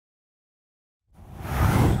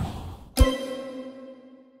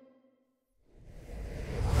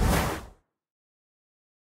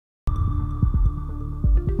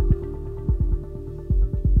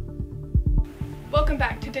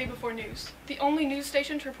back to Day Before News, the only news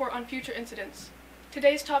station to report on future incidents.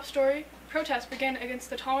 Today's top story, protests begin against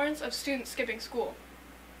the tolerance of students skipping school.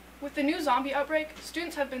 With the new zombie outbreak,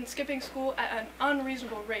 students have been skipping school at an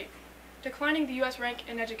unreasonable rate, declining the U.S. rank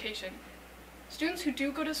in education. Students who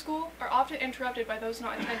do go to school are often interrupted by those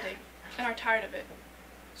not attending, and are tired of it.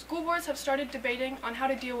 School boards have started debating on how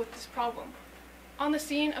to deal with this problem. On the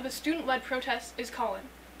scene of a student-led protest is Colin.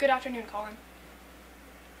 Good afternoon, Colin.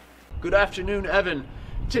 Good afternoon, Evan.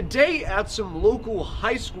 Today at some local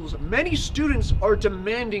high schools, many students are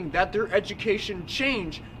demanding that their education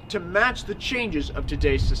change to match the changes of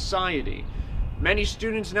today's society. Many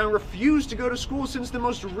students now refuse to go to school since the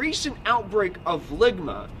most recent outbreak of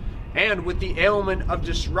ligma. And with the ailment of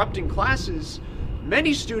disrupting classes,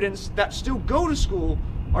 many students that still go to school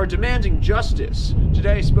are demanding justice.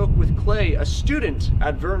 Today I spoke with Clay, a student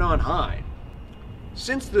at Vernon High.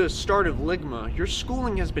 Since the start of ligma, your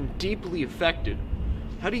schooling has been deeply affected.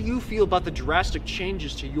 How do you feel about the drastic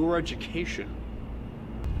changes to your education?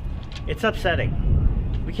 It's upsetting.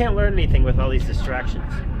 We can't learn anything with all these distractions.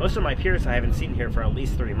 Most of my peers I haven't seen here for at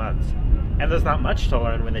least 3 months. And there's not much to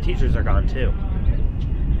learn when the teachers are gone too.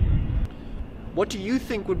 What do you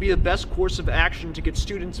think would be the best course of action to get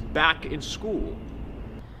students back in school?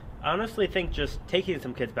 I honestly think just taking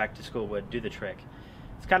some kids back to school would do the trick.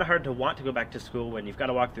 It's kind of hard to want to go back to school when you've got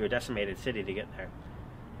to walk through a decimated city to get there.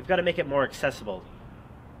 We've got to make it more accessible.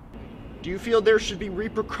 Do you feel there should be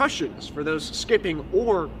repercussions for those skipping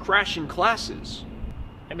or crashing classes?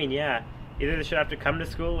 I mean, yeah, either they should have to come to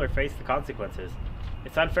school or face the consequences.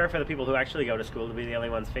 It's unfair for the people who actually go to school to be the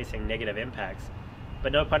only ones facing negative impacts,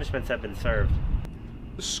 but no punishments have been served.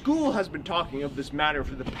 The school has been talking of this matter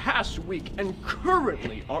for the past week and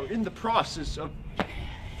currently are in the process of...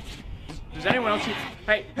 Does anyone else see...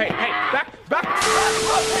 Hey, back!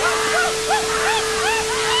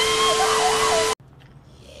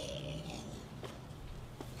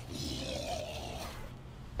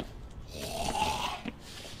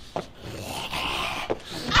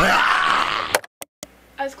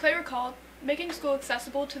 As Clay recalled, making school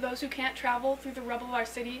accessible to those who can't travel through the rubble of our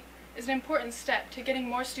city is an important step to getting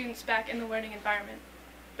more students back in the learning environment.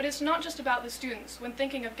 But it's not just about the students when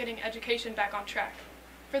thinking of getting education back on track.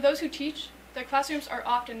 For those who teach, their classrooms are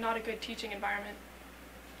often not a good teaching environment.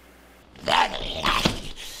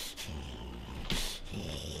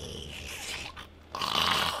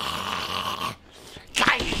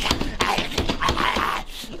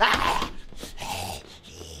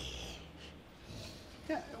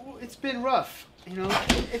 It's been rough, you know.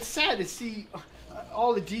 It's sad to see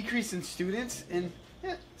all the decrease in students, and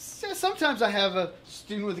sometimes I have a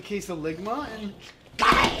student with a case of ligma, and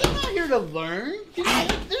they're not here to learn. You know,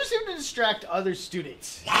 they're just here to distract other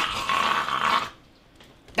students. I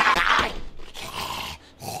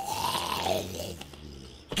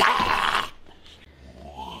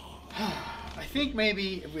think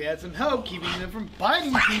maybe if we had some help keeping them from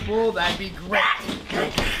biting people, that'd be great.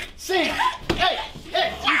 Sam, hey, you're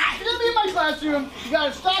gonna be in my classroom. You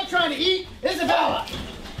gotta stop trying to eat Isabella.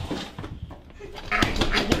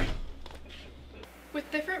 With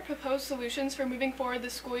different proposed solutions for moving forward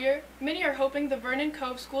this school year, many are hoping the Vernon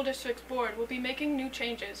Cove School District's board will be making new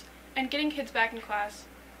changes and getting kids back in class.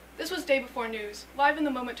 This was Day Before News, live in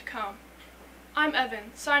the moment to come. I'm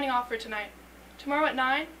Evan, signing off for tonight. Tomorrow at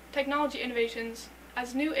 9, technology innovations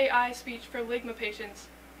as new AI speech for ligma patients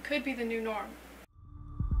could be the new norm.